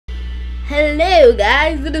Hello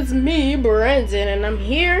guys, it is me, Brandon, and I'm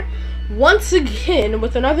here once again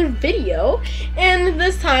with another video. And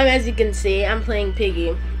this time, as you can see, I'm playing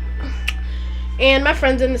Piggy. And my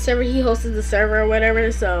friend's in the server, he hosted the server or whatever,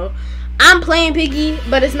 so I'm playing Piggy,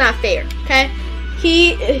 but it's not fair, okay?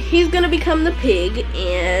 He's gonna become the pig,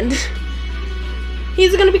 and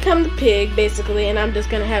he's gonna become the pig, basically, and I'm just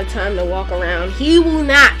gonna have time to walk around. He will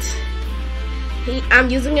not. I'm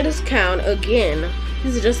using it as account again.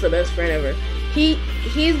 He's just the best friend ever.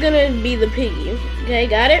 He's gonna be the Piggy. Okay,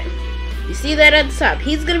 got it? You see that at the top.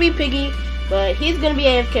 He's gonna be Piggy, but he's gonna be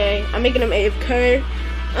AFK. I'm making him AFK.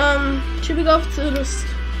 Should we go to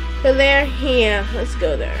there? Yeah, let's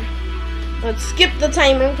go there. Let's skip the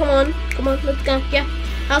timer. Come on, let's go. Yeah,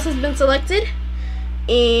 house has been selected.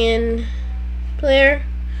 And player.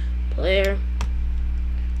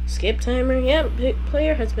 Skip timer. Yep,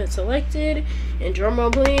 player has been selected. And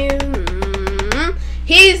drumroll please.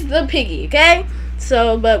 He's the Piggy, okay?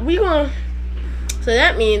 So that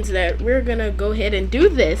means that we're gonna go ahead and do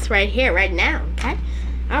this right here, right now, okay?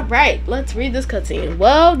 Alright, let's read this cutscene.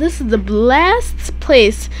 Well, this is the last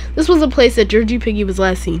place. This was the place that Georgie Piggy was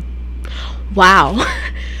last seen. Wow.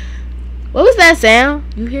 What was that sound?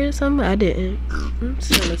 You hear something? I didn't.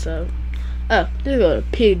 Oh, these are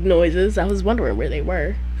pig noises. I was wondering where they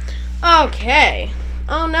were. Okay.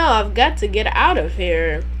 Oh no, I've got to get out of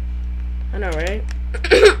here. I know, right?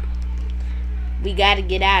 We gotta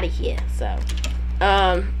get out of here. So,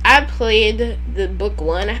 I played the book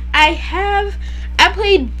 1. I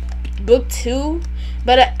played book 2,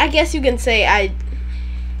 but I guess you can say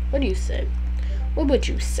what do you say? What would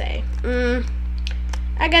you say?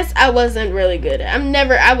 I guess I wasn't really good at.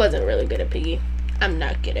 I wasn't really good at Piggy. I'm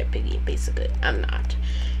not good at Piggy, basically. I'm not.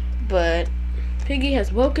 But Piggy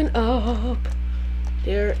has woken up.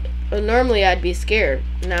 Normally I'd be scared.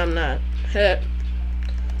 Now I'm not.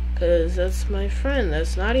 Because that's my friend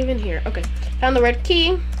that's not even here. Okay, found the red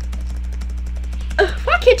key.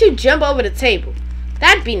 Why can't you jump over the table?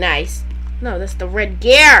 That'd be nice. No, that's the red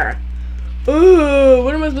gear. Ooh,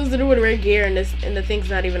 what am I supposed to do with red gear and the thing's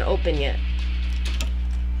not even open yet?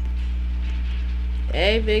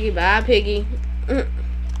 Hey, Piggy, bye, Piggy.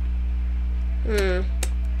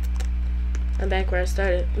 I'm back where I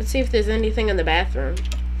started. Let's see if there's anything in the bathroom.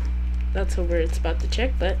 That's a weird spot to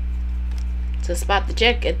check, but to spot the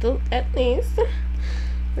check at least.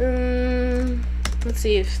 Let's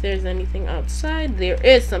see if there's anything outside. There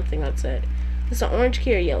is something outside. It's an orange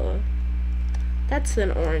key or yellow? That's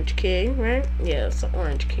an orange key, right? Yeah, it's an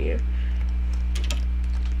orange key.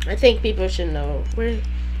 I think people should know where.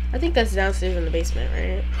 I think that's downstairs in the basement,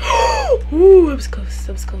 right? Ooh, it was close.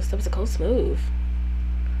 That was a close move.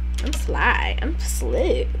 I'm sly. I'm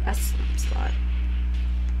slick. I'm sly.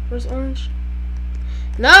 Where's orange?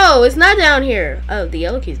 No, it's not down here. Oh, the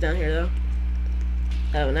yellow key's down here, though.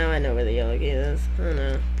 Oh, now I know where the yellow key is. Oh,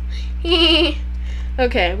 no.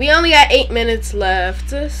 Okay, we only got 8 minutes left.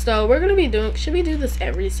 So, we're going to be doing... Should we do this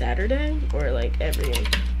every Saturday? Or, like, every...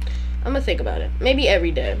 I'm going to think about it. Maybe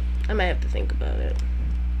every day. I might have to think about it.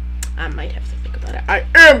 I am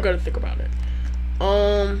going to think about it.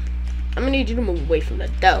 I'm going to need you to move away from the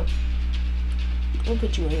door. I'll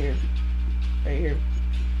put you in here. Right here.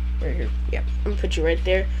 Right here. Yeah, I'm gonna put you right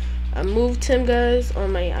there. I moved him, guys,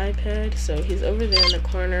 on my iPad, so he's over there in the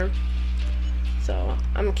corner. So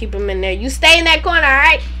I'm gonna keep him in there. You stay in that corner,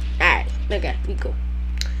 alright? Alright, okay, be cool.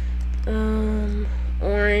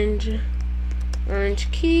 Orange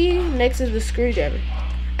key. Next is the screwdriver.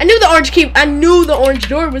 I knew the orange key. I knew the orange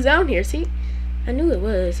door was down here. See, I knew it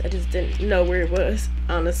was. I just didn't know where it was,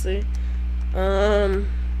 honestly. Those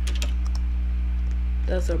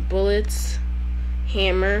are bullets.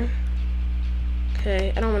 Hammer.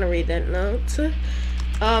 Okay, I don't want to read that note.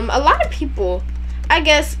 A lot of people, I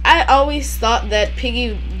guess, I always thought that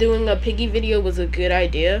doing a Piggy video was a good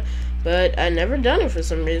idea, but I never done it for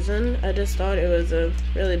some reason. I just thought it was a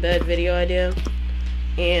really bad video idea,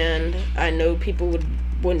 and I know people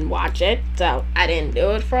wouldn't watch it, so I didn't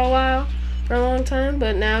do it for a long time.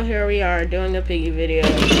 But now here we are doing a Piggy video.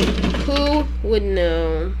 Who would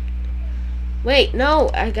know? Wait,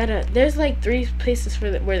 no, there's like 3 places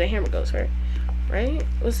for where the hammer goes, right?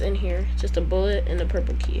 What's in here? Just a bullet and a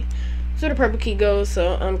purple key. That's where the purple key goes,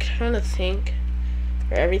 so I'm trying to think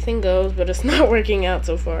where everything goes, but it's not working out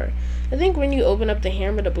so far. I think when you open up the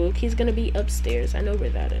hammer, the blue key's gonna be upstairs. I know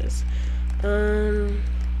where that is.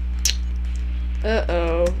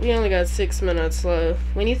 Uh-oh, we only got 6 minutes left.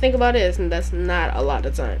 When you think about it, that's not a lot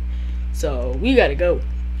of time. So, we gotta go.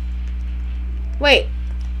 Wait.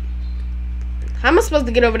 How am I supposed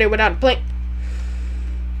to get over there without a plane?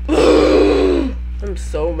 I'm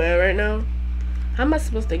so mad right now. How am I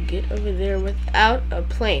supposed to get over there without a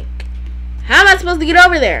plank? How am I supposed to get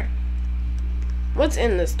over there? What's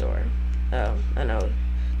in this door? Oh, I know.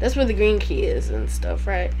 That's where the green key is and stuff,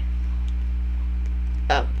 right?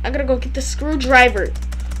 Oh, I gotta go get the screwdriver.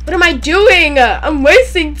 What am I doing? I'm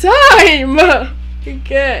wasting time.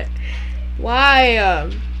 Okay.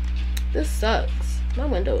 Why? This sucks. My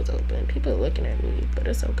window is open. People are looking at me, but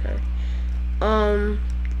it's okay.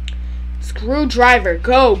 Screwdriver.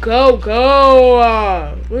 Go, go, go.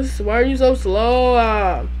 Why are you so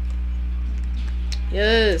slow?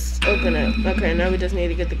 Yes, open it. Okay, now we just need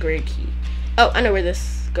to get the gray key. Oh, I know where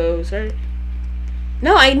this goes, right?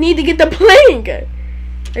 No, I need to get the plank.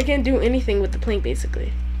 I can't do anything with the plank,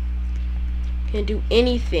 basically. Can't do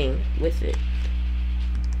anything with it.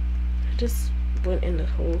 I just went in the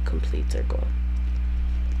whole complete circle.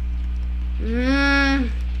 I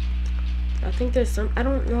think there's some. I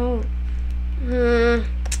don't know.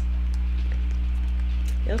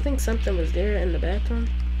 Y'all think something was there in the bathroom?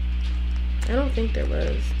 I don't think there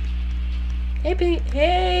was. Hey, Pete.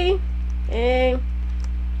 Hey. Hey.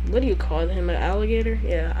 What do you call him? An alligator?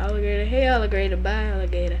 Yeah, alligator. Hey, alligator. Bye,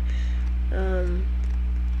 alligator.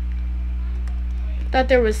 Thought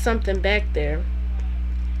there was something back there.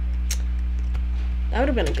 That would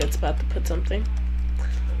have been a good spot to put something.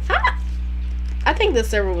 I think the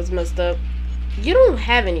server was messed up. You don't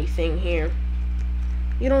have anything here.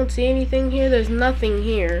 You don't see anything here? There's nothing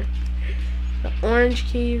here. The orange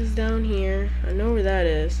key is down here. I know where that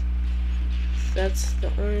is. That's the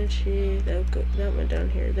orange key. That went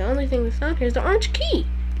down here. The only thing that's down here is the orange key.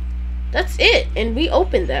 That's it. And we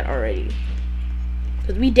opened that already.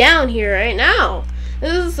 Because we down here right now.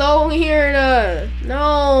 This is so weird.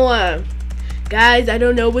 No. Guys, I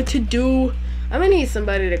don't know what to do. I'm going to need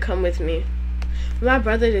somebody to come with me. My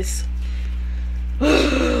brother just...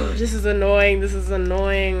 this is annoying. This is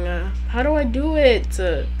annoying. How do I do it?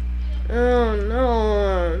 Oh,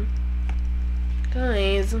 no.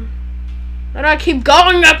 Guys. Why do I keep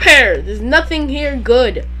going up here? There's nothing here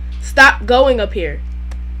good. Stop going up here.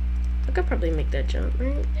 I could probably make that jump,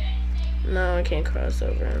 right? No, I can't cross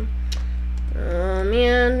over. Oh,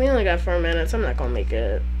 man. We only got 4 minutes. I'm not going to make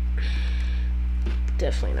it.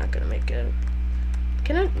 Definitely not going to make it.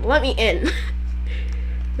 Can I? Let me in.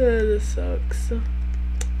 This sucks.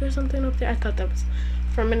 There's something up there. I thought that was...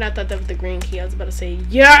 For a minute, I thought that was the green key. I was about to say,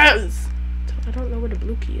 yes! I don't know where the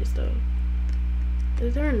blue key is, though.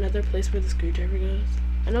 Is there another place where the screwdriver goes?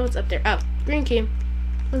 I know it's up there. Oh, green key.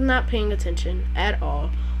 Was not paying attention at all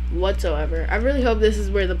whatsoever. I really hope this is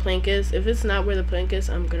where the plank is. If it's not where the plank is,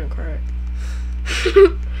 I'm gonna cry.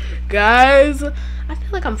 Guys, I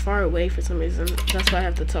feel like I'm far away for some reason. That's why I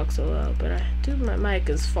have to talk so loud. But my mic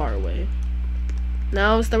is far away.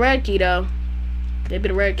 No, it's the red key, though. Maybe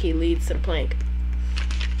the red key leads to the plank.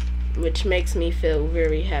 Which makes me feel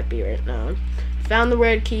very happy right now. Found the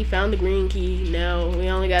red key, found the green key. Now we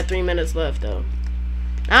only got 3 minutes left, though.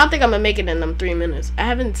 I don't think I'm gonna make it in them 3 minutes. I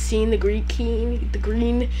haven't seen the green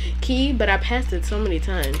key, but I passed it so many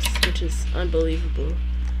times, which is unbelievable.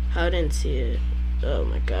 How I didn't see it. Oh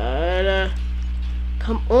my god.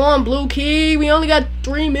 Come on, blue key. We only got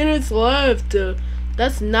 3 minutes left.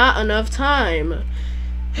 That's not enough time.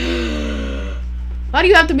 Why do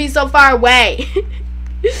you have to be so far away?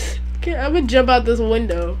 Okay, I'm gonna jump out this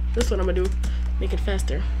window. That's what I'm gonna do. Make it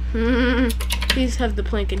faster. Please have the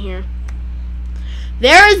plank in here.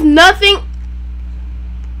 There is nothing.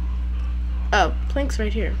 Oh, plank's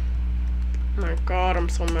right here. Oh my god, I'm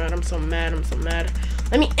so mad. I'm so mad. I'm so mad.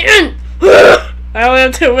 Let me in. I only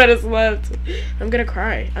have 2 minutes left. I'm gonna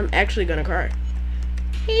cry. I'm actually gonna cry.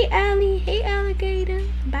 Hey, Allie. Hey, alligator.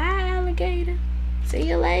 Bye, alligator. See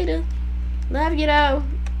you later. Love you, though.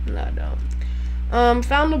 No.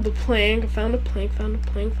 Found the plank. Found a plank. Found a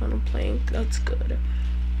plank. Found a plank. That's good.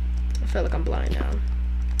 I feel like I'm blind now.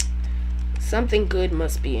 Something good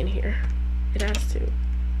must be in here. It has to.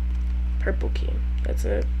 Purple key. That's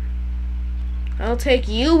it. I'll take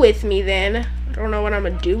you with me then. I don't know what I'm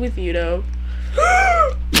gonna do with you though.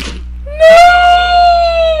 No!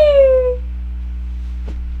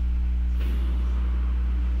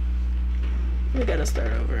 We gotta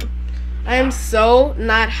start over. I am so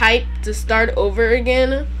not hyped to start over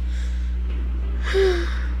again.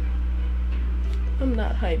 I'm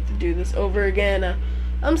not hyped to do this over again.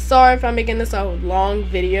 I'm sorry if I'm making this a long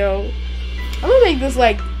video. I'm gonna make this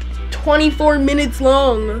like 24 minutes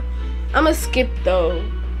long. I'm gonna skip though.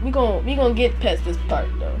 We gonna get past this part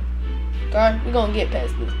though. Okay? We gonna get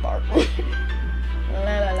past this part.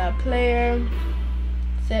 La player.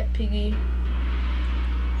 Set Piggy.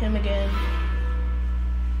 Him again.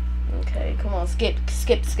 Okay, come on, skip.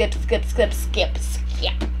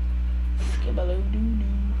 Skibbaloo-doo-doo.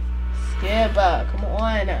 Skibba, come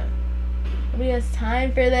on. Nobody has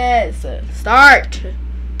time for this. Start.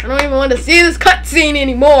 I don't even want to see this cutscene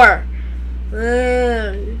anymore.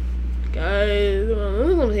 Guys,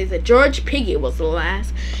 I'm gonna say that George Piggy was the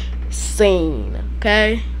last scene.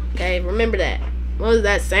 Okay? Okay, remember that. What was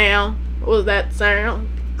that sound? What was that sound?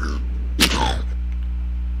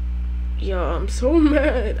 Yo, I'm so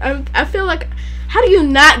mad. I feel like, how do you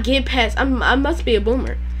not get past? I must be a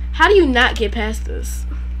boomer. How do you not get past this?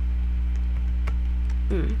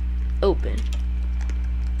 Open.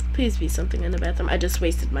 Please be something in the bathroom. I just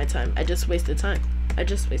wasted my time. I just wasted time. I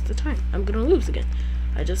just wasted time. I'm gonna lose again.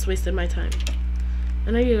 I just wasted my time.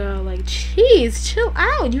 I know you're all like, jeez, chill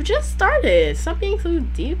out. You just started. Stop being so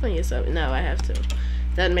deep on yourself. No, I have to.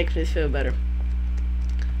 That makes me feel better.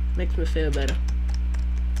 Makes me feel better.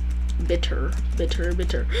 Bitter.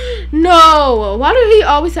 No! Why do he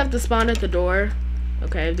always have to spawn at the door?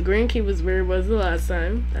 Okay, if the green key was where it was the last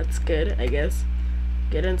time, that's good, I guess.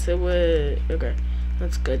 Get into it. Okay.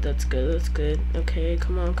 That's good. Okay,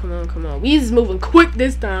 come on. We's moving quick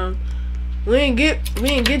this time. We ain't get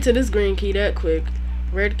to this green key that quick.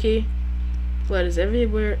 Red key. What is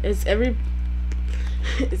everywhere? Is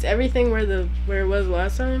everything where it was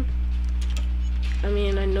last time? I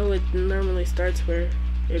mean, I know it normally starts where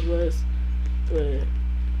it was, but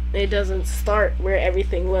it doesn't start where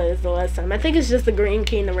everything was the last time. I think it's just the green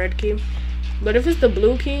key and the red key. But if it's the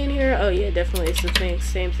blue key in here, oh yeah, definitely it's the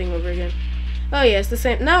same thing over again. Oh yeah, it's the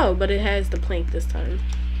same. No, but it has the plank this time.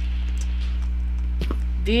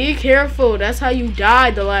 Be careful. That's how you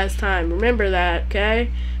died the last time. Remember that,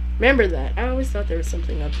 okay? Remember that. I always thought there was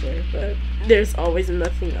something up there, but there's always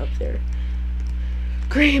nothing up there.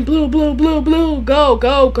 Green, blue. Go.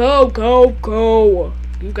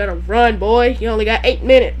 You gotta run, boy. You only got 8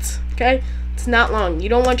 minutes, okay? It's not long. You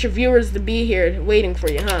don't want your viewers to be here waiting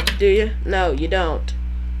for you, huh? Do you? No, you don't.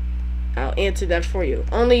 I'll answer that for you.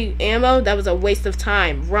 Only ammo? That was a waste of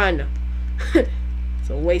time. Run. It's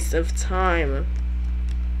a waste of time.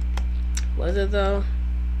 Was it though?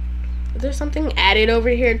 Is there something added over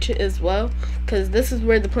here too as well? Because this is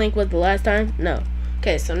where the plank was the last time? No.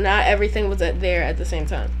 Okay, so not everything was there at the same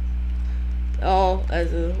time. All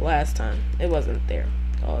as the last time. It wasn't there.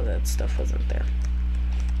 All that stuff wasn't there.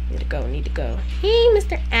 Need to go. Hey,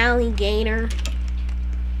 Mr. Alligator.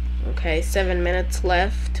 Okay, 7 minutes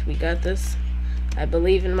left. We got this. I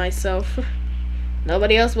believe in myself.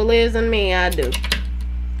 Nobody else believes in me. I do.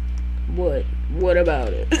 What? What about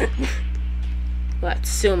it? What?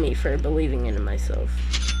 Sue me for believing in myself.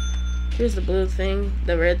 Here's the blue thing.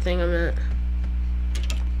 The red thing I'm at.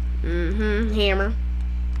 Hammer.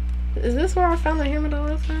 Is this where I found the hammer the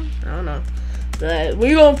last time? I don't know. But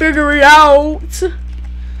we gonna figure it out.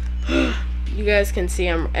 You guys can see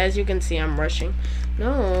as you can see I'm rushing.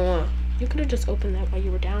 No, you could have just opened that while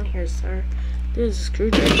you were down here, sir. There's a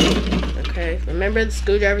screwdriver. Okay, remember the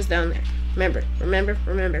screwdriver's down there. Remember.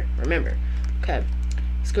 Okay,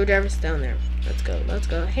 screwdriver's down there. Let's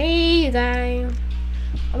go. Hey, you guys.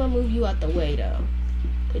 I'm gonna move you out the way though.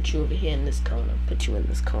 Put you over here in this corner. Put you in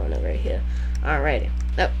this corner right here. Alrighty.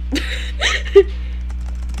 Oh.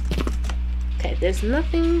 Okay, there's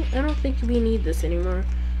nothing. I don't think we need this anymore.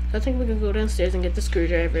 I think we can go downstairs and get the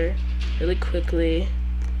screwdriver really quickly.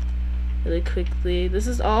 This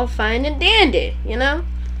is all fine and dandy, you know?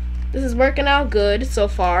 This is working out good so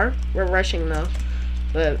far. We're rushing though.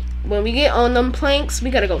 But when we get on them planks,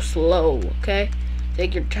 we gotta go slow, okay?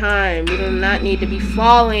 Take your time. We do not need to be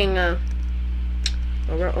falling when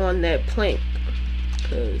we're on that plank.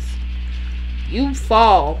 Because you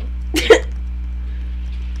fall.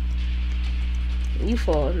 You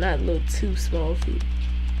fall, not little 2 small feet.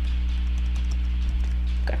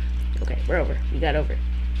 Okay, we're over. We got over.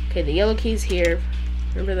 Okay, the yellow key's here.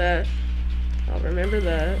 Remember that. I'll remember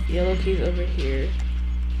that. Yellow key's over here.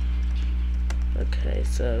 Okay,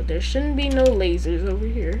 so there shouldn't be no lasers over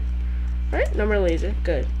here. Alright, no more laser.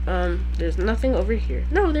 Good. There's nothing over here.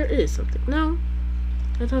 No, there is something. No.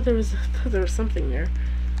 I thought there was something there.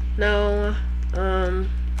 No.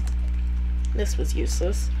 This was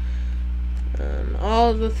useless.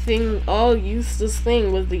 All useless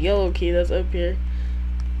thing was the yellow key that's up here.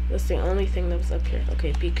 That's the only thing that was up here.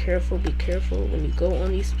 Okay, be careful when you go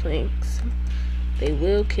on these planks. They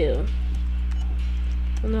will kill.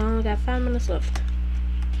 Oh, no, I only got 5 minutes left.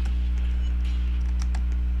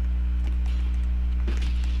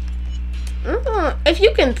 If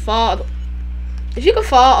you can fall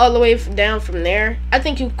all the way down from there, I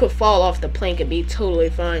think you could fall off the plank and be totally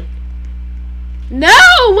fine. No!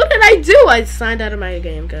 What did I do? I signed out of my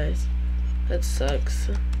game, guys. That sucks.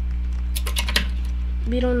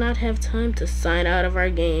 We do not have time to sign out of our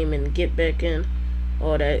game and get back in.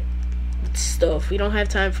 All that stuff. We don't have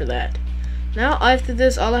time for that. Now, after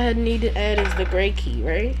this, all I need to add is the gray key,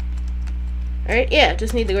 right? Alright, yeah,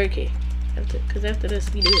 just need the gray key. Because after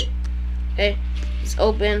this, we do it. Okay, it's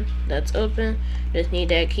open. That's open. Just need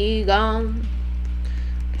that key gone.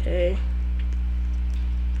 Okay.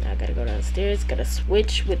 Now I gotta go downstairs. Gotta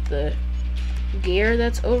switch with the gear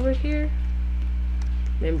that's over here.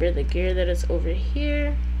 Remember the gear that is over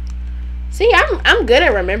here. See, I'm good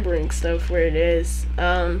at remembering stuff where it is.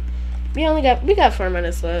 We got 4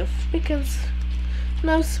 minutes left because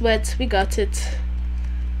no sweat. We got it.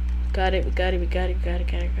 Got it. We got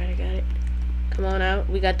it. Come on out.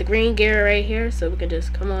 We got the green gear right here, so we can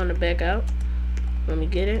just come on and back out when we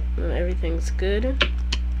get it. When everything's good.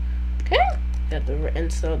 Okay. Got the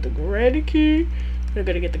installed the red key. We're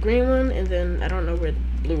gonna get the green one, and then I don't know where the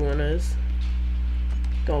blue one is.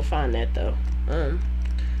 Gonna find that though.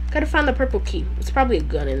 Gotta find the purple key. It's probably a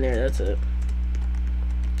gun in there. That's it.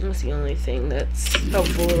 That's the only thing that's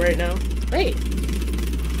helpful right now. Wait.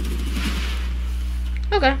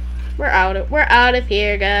 Okay. We're out of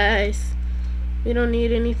here, guys. We don't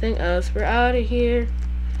need anything else. We're out of here.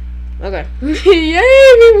 Okay. Yay,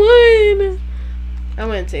 we won! I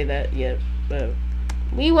wouldn't say that yet, but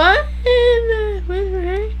we won! I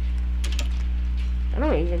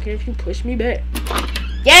don't even care if you push me back.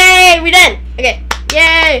 Yay, we done! Okay.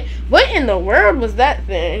 Yay! What in the world was that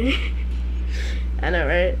thing? I know,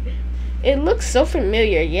 right? It looks so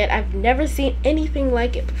familiar, yet I've never seen anything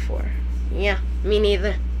like it before. Yeah, me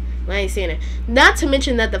neither. I ain't seen it. Not to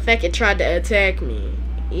mention that the fact it tried to attack me.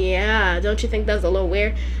 Yeah, don't you think that's a little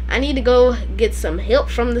weird? I need to go get some help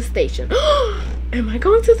from the station. Am I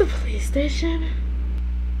going to the police station?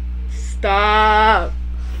 Stop.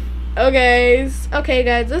 Okay,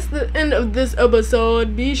 guys, that's the end of this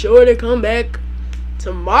episode. Be sure to come back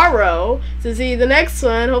tomorrow to see the next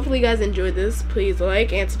one. Hopefully you guys enjoyed this. Please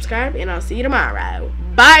like and subscribe, and I'll see you tomorrow.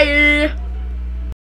 Bye.